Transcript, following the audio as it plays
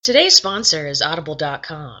Today's sponsor is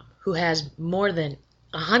Audible.com, who has more than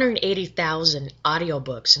 180,000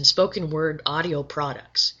 audiobooks and spoken word audio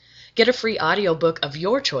products. Get a free audiobook of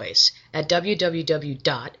your choice at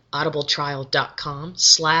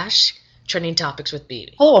www.audibletrial.com/Trending Topics with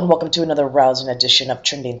BB. Hello and welcome to another rousing edition of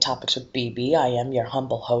Trending Topics with BB. I am your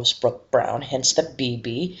humble host, Brooke Brown, hence the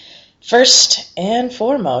BB. First and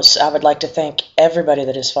foremost, I would like to thank everybody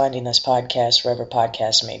that is finding this podcast wherever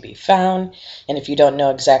podcasts may be found. And if you don't know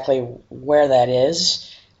exactly where that is,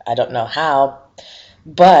 I don't know how,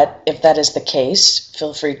 but if that is the case,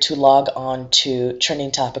 feel free to log on to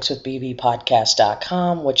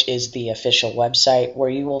trendingtopicswithbbpodcast.com, which is the official website where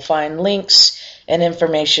you will find links and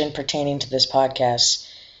information pertaining to this podcast.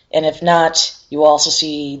 And if not, you will also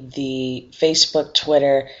see the Facebook,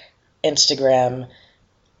 Twitter, Instagram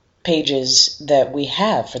pages that we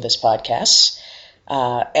have for this podcast.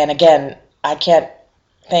 And again, I can't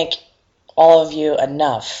thank all of you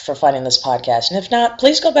enough for finding this podcast. And if not,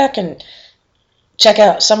 please go back and check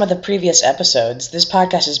out some of the previous episodes. This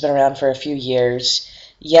podcast has been around for a few years.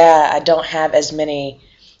 Yeah, I don't have as many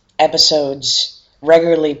episodes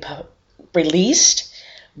regularly released,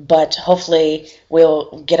 but hopefully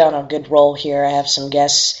we'll get on a good roll here. I have some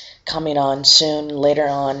guests coming on soon, later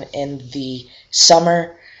on in the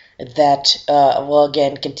summer, that will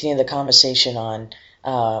again continue the conversation on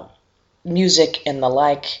music and the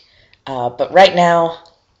like. But right now,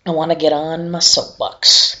 I want to get on my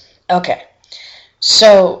soapbox. Okay,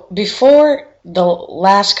 so before the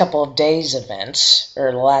last couple of days' events,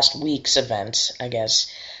 or the last week's events, I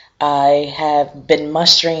guess, I have been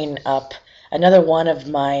mustering up another one of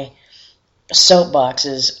my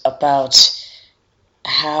soapboxes about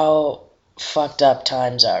how fucked up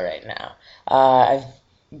times are right now. I've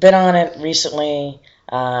been on it recently.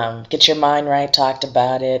 Get Your Mind Right talked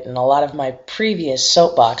about it, and a lot of my previous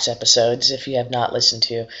soapbox episodes, if you have not listened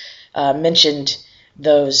to, mentioned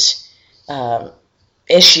those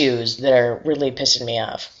issues that are really pissing me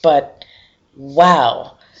off. But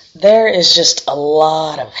wow, there is just a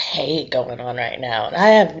lot of hate going on right now, and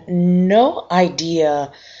I have no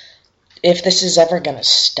idea if this is ever going to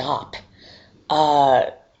stop.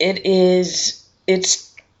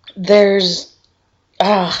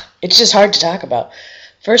 It's just hard to talk about.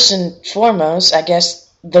 First and foremost, I guess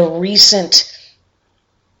the recent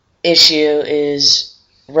issue is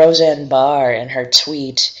Roseanne Barr and her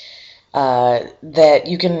tweet that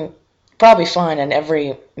you can probably find in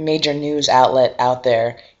every major news outlet out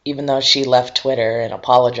there, even though she left Twitter and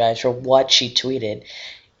apologized for what she tweeted.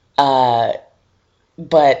 But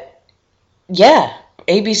yeah,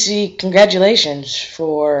 ABC, congratulations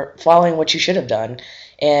for following what you should have done.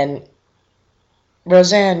 And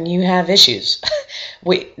Roseanne, you have issues.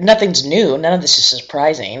 Nothing's new. None of this is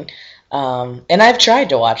surprising. And I've tried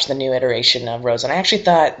to watch the new iteration of Roseanne. I actually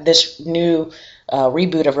thought this new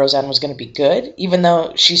reboot of Roseanne was going to be good, even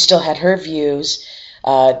though she still had her views.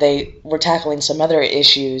 They were tackling some other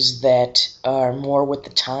issues that are more with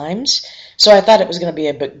the times. So I thought it was going to be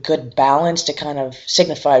a good balance to kind of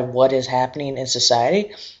signify what is happening in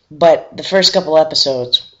society. But the first couple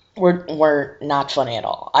episodes were not funny at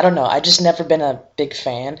all. I don't know. I just never been a big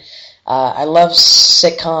fan. I love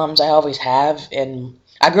sitcoms. I always have. And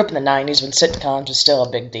I grew up in the 90s when sitcoms was still a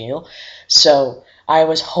big deal. So I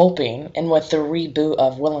was hoping, and with the reboot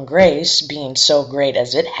of Will and Grace being so great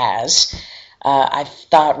as it has, I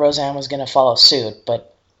thought Roseanne was going to follow suit.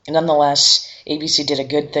 But nonetheless, ABC did a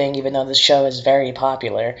good thing, even though the show is very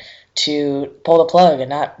popular, to pull the plug and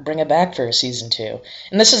not bring it back for a season 2.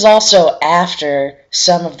 And this is also after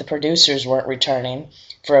some of the producers weren't returning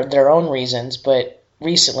for their own reasons, but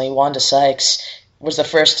recently Wanda Sykes was the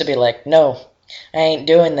first to be like, no, I ain't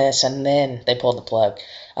doing this, and then they pulled the plug.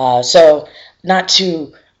 So not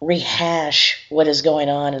to rehash what is going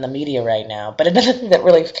on in the media right now, but another thing that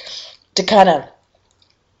really, to kind of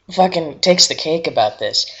fucking takes the cake about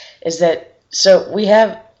this, is that, so we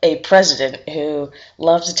have a president who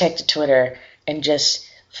loves to take to Twitter and just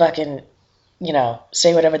fucking,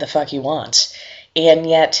 say whatever the fuck he wants. And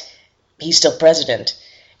yet, he's still president.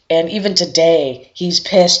 And even today, he's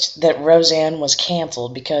pissed that Roseanne was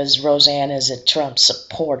canceled because Roseanne is a Trump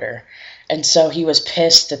supporter. And so he was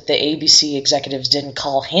pissed that the ABC executives didn't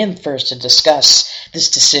call him first to discuss this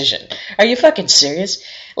decision. Are you fucking serious?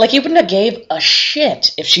 Like, he wouldn't have gave a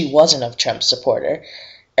shit if she wasn't a Trump supporter,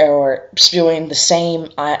 or spewing the same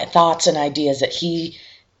thoughts and ideas that he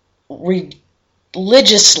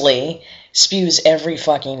religiously spews every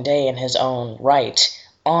fucking day in his own right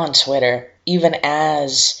on Twitter, even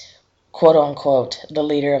as, quote-unquote, the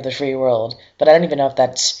leader of the free world. But I don't even know if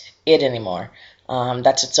that's it anymore.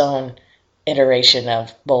 That's its own iteration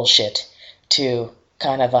of bullshit to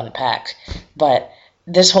kind of unpack. But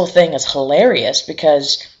this whole thing is hilarious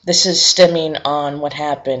because this is stemming on what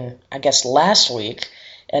happened, I guess, last week,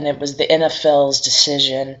 and it was the NFL's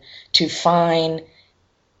decision to fine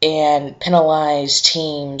and penalize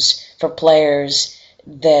teams for players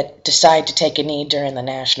that decide to take a knee during the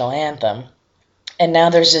national anthem. And now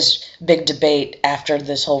there's this big debate after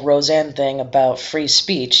this whole Roseanne thing about free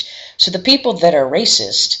speech. So the people that are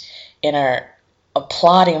racist and are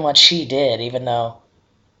applauding what she did, even though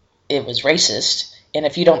it was racist, and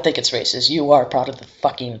if you don't think it's racist, you are part of the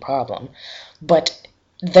fucking problem. But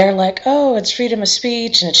they're like, oh, it's freedom of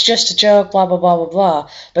speech, and it's just a joke, blah, blah, blah, blah, blah.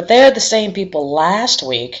 But they're the same people last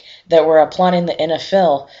week that were applauding the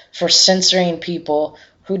NFL for censoring people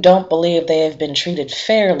who don't believe they have been treated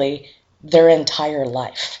fairly their entire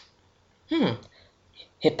life.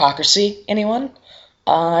 Hypocrisy, anyone?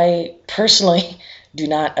 I personally do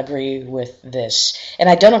not agree with this. And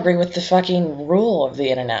I don't agree with the fucking rule of the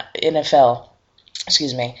NFL,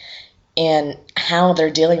 and how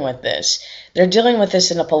they're dealing with this. They're dealing with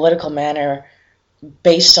this in a political manner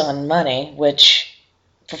based on money, which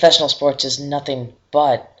professional sports is nothing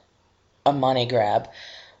but a money grab.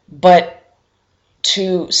 But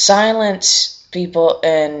to silence people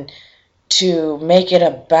and to make it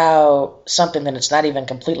about something that it's not even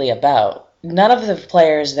completely about. None of the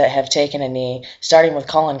players that have taken a knee, starting with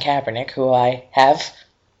Colin Kaepernick, who I have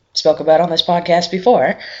spoke about on this podcast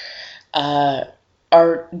before,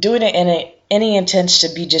 are doing it in any intent to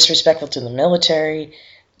be disrespectful to the military,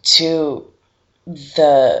 to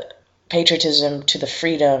the patriotism, to the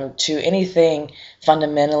freedom, to anything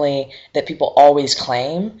fundamentally that people always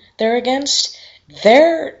claim they're against.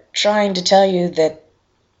 They're trying to tell you that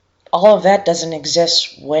all of that doesn't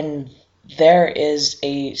exist when there is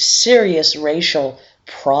a serious racial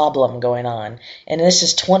problem going on. And this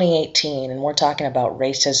is 2018, and we're talking about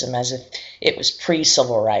racism as if it was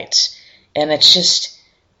pre-civil rights. And it's just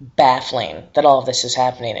baffling that all of this is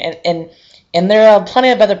happening. And there are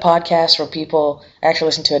plenty of other podcasts where people actually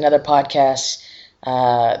listened to another podcast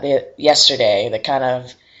yesterday that kind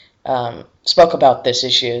of spoke about this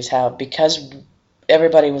issue, is how because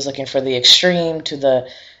everybody was looking for the extreme to the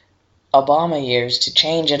Obama years to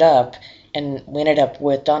change it up, and we ended up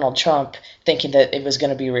with Donald Trump thinking that it was going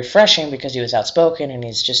to be refreshing because he was outspoken and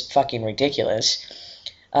he's just fucking ridiculous,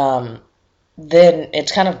 then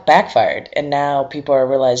it's kind of backfired, and now people are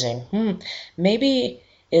realizing, maybe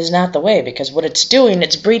is not the way, because what it's doing,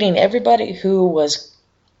 it's breeding everybody who was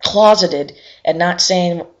closeted and not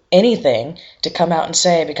saying anything to come out and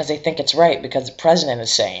say because they think it's right, because the president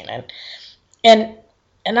is saying it.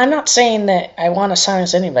 And I'm not saying that I want to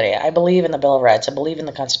silence anybody. I believe in the Bill of Rights. I believe in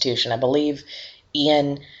the Constitution. I believe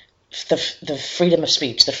in the freedom of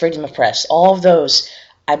speech, the freedom of press. All of those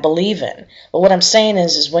I believe in. But what I'm saying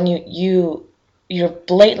is when you're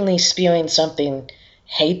blatantly spewing something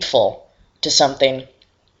hateful to something,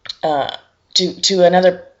 to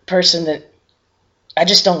another person, that I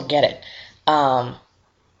just don't get it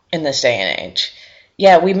in this day and age.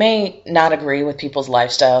 Yeah, we may not agree with people's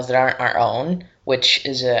lifestyles that aren't our own, which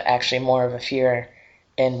is actually more of a fear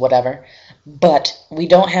and whatever, but we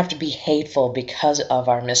don't have to be hateful because of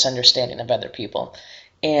our misunderstanding of other people.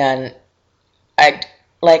 And I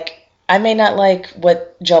may not like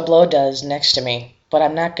what Joe Blow does next to me, but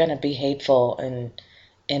I'm not going to be hateful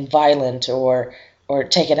and violent or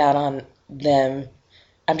take it out on them.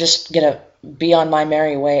 I'm just going to be on my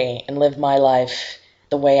merry way and live my life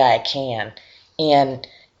the way I can. And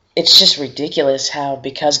it's just ridiculous how,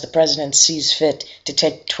 because the president sees fit to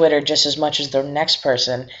take Twitter just as much as the next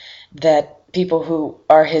person, that people who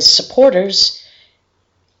are his supporters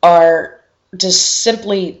are just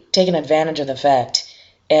simply taking advantage of the fact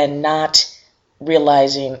and not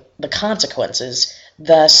realizing the consequences.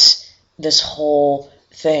 Thus, this whole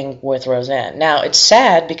thing with Roseanne. Now, it's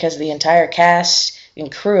sad because the entire cast and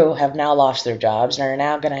crew have now lost their jobs and are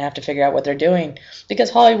now going to have to figure out what they're doing, because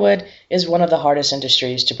Hollywood is one of the hardest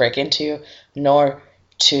industries to break into nor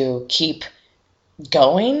to keep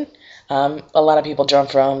going. A lot of people jump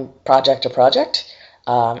from project to project,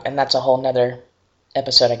 and that's a whole nother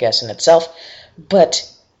episode, I guess, in itself. But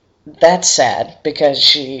that's sad because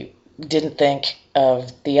she didn't think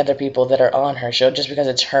of the other people that are on her show just because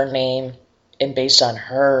it's her name and based on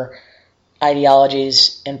her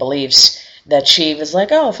ideologies and beliefs, that she was like,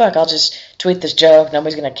 oh, fuck, I'll just tweet this joke,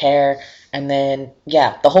 nobody's going to care, and then,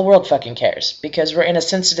 yeah, the whole world fucking cares, because we're in a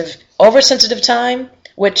oversensitive time,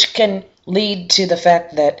 which can lead to the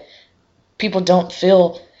fact that people don't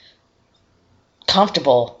feel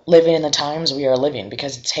comfortable living in the times we are living,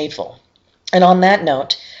 because it's hateful. And on that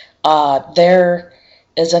note, there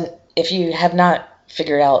is if you have not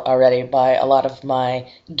figured out already by a lot of my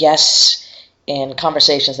guests and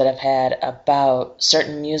conversations that I've had about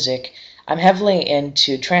certain music, I'm heavily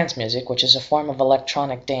into trance music, which is a form of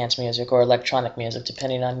electronic dance music or electronic music,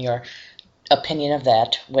 depending on your opinion of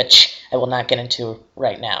that, which I will not get into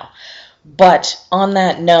right now. But on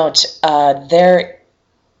that note, there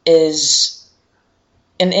is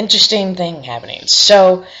an interesting thing happening.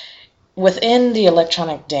 So within the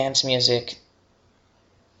electronic dance music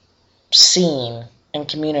scene and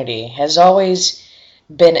community has always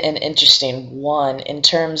been an interesting one in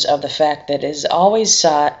terms of the fact that it has always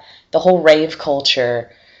sought the whole rave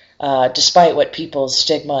culture, despite what people's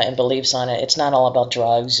stigma and beliefs on it. It's not all about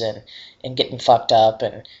drugs and getting fucked up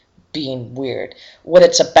and being weird. What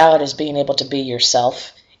it's about is being able to be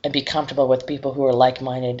yourself and be comfortable with people who are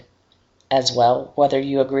like-minded as well. Whether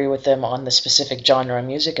you agree with them on the specific genre of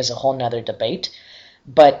music is a whole nother debate.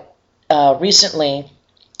 But recently,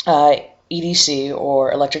 EDC,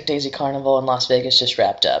 or Electric Daisy Carnival in Las Vegas, just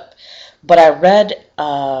wrapped up. But I read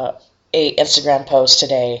a Instagram post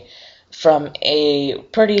today from a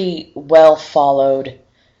pretty well-followed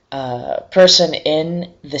person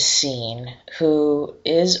in the scene who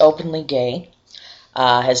is openly gay,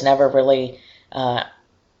 has never really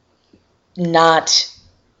not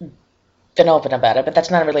been open about it, but that's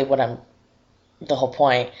not really the whole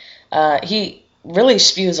point. He really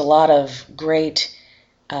spews a lot of great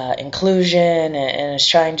inclusion and is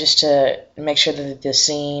trying just to make sure that the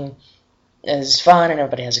scene is fun and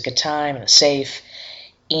everybody has a good time and is safe.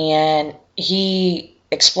 And he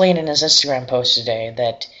explained in his Instagram post today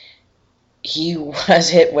that he was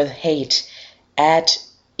hit with hate at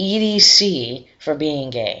EDC for being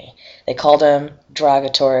gay. They called him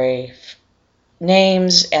derogatory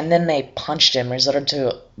names, and then they punched him, resorted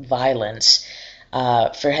to violence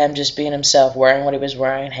for him just being himself, wearing what he was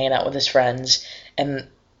wearing, hanging out with his friends. And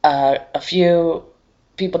a few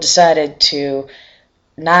people decided to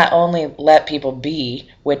not only let people be,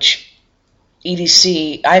 which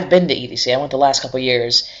EDC, I've been to EDC, I went the last couple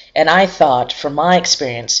years, and I thought, from my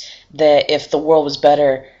experience, that if the world was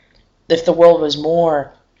better, if the world was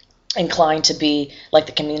more inclined to be like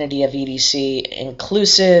the community of EDC,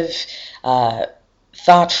 inclusive,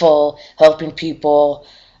 thoughtful, helping people,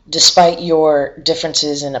 despite your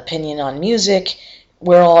differences in opinion on music,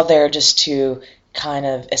 we're all there just to kind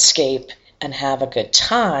of escape and have a good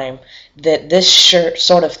time, that this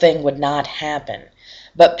sort of thing would not happen.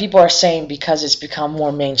 But people are saying because it's become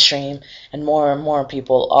more mainstream and more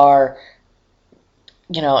people are,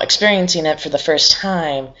 experiencing it for the first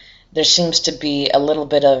time, there seems to be a little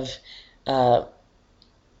bit of, I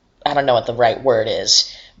don't know what the right word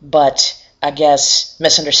is, but I guess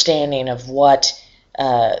misunderstanding of what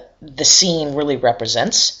the scene really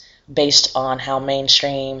represents based on how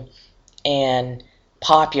mainstream and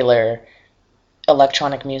popular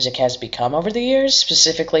electronic music has become over the years,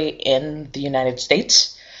 specifically in the United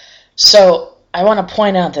States. So I want to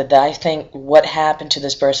point out that I think what happened to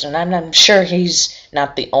this person, and I'm sure he's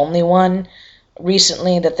not the only one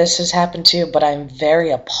recently that this has happened to, but I'm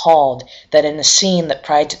very appalled that in a scene that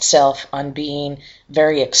prides itself on being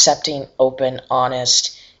very accepting, open,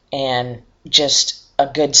 honest, and just a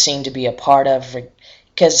good scene to be a part of,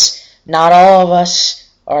 because not all of us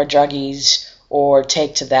are druggies or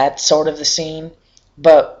take to that sort of the scene,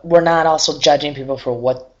 but we're not also judging people for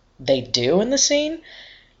what they do in the scene.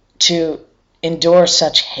 To endure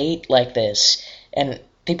such hate like this and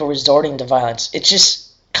people resorting to violence, it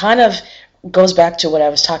just kind of goes back to what I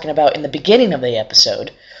was talking about in the beginning of the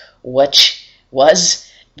episode, which was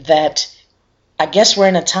that I guess we're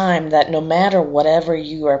in a time that no matter whatever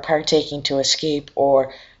you are partaking to escape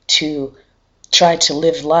or to try to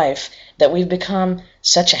live life, that we've become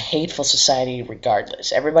such a hateful society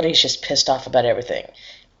regardless. Everybody's just pissed off about everything.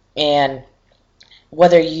 And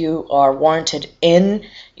whether you are warranted in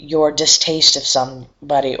your distaste of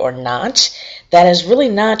somebody or not, that is really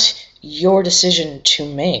not your decision to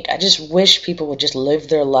make. I just wish people would just live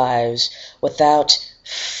their lives without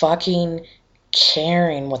fucking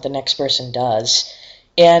caring what the next person does.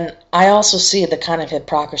 And I also see the kind of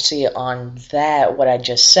hypocrisy on that, what I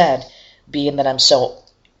just said, being that I'm so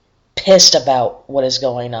pissed about what is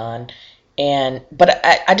going on. But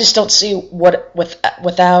I just don't see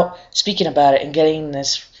without speaking about it and getting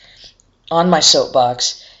this on my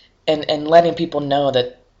soapbox and letting people know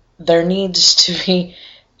that there needs to be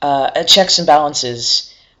checks and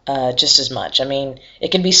balances just as much. I mean,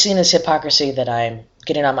 it can be seen as hypocrisy that I'm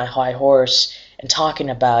getting on my high horse and talking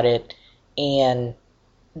about it, and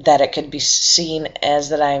that it could be seen as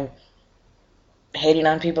that I'm hating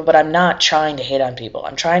on people, but I'm not trying to hate on people.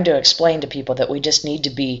 I'm trying to explain to people that we just need to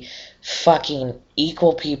be fucking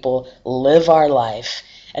equal people, live our life,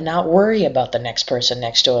 and not worry about the next person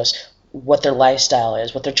next to us, what their lifestyle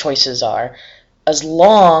is, what their choices are, as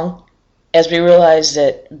long as we realize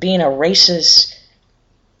that being a racist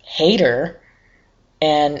hater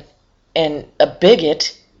and a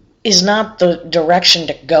bigot is not the direction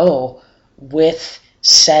to go with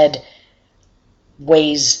said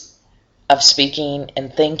ways of speaking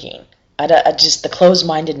and thinking. I just, the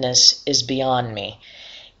closed-mindedness is beyond me.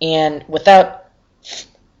 And without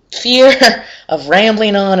fear of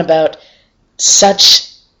rambling on about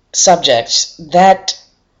such subjects, that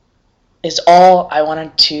is all I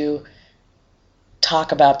wanted to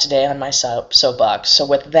talk about today on my soapbox. So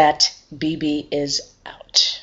with that, BB is out.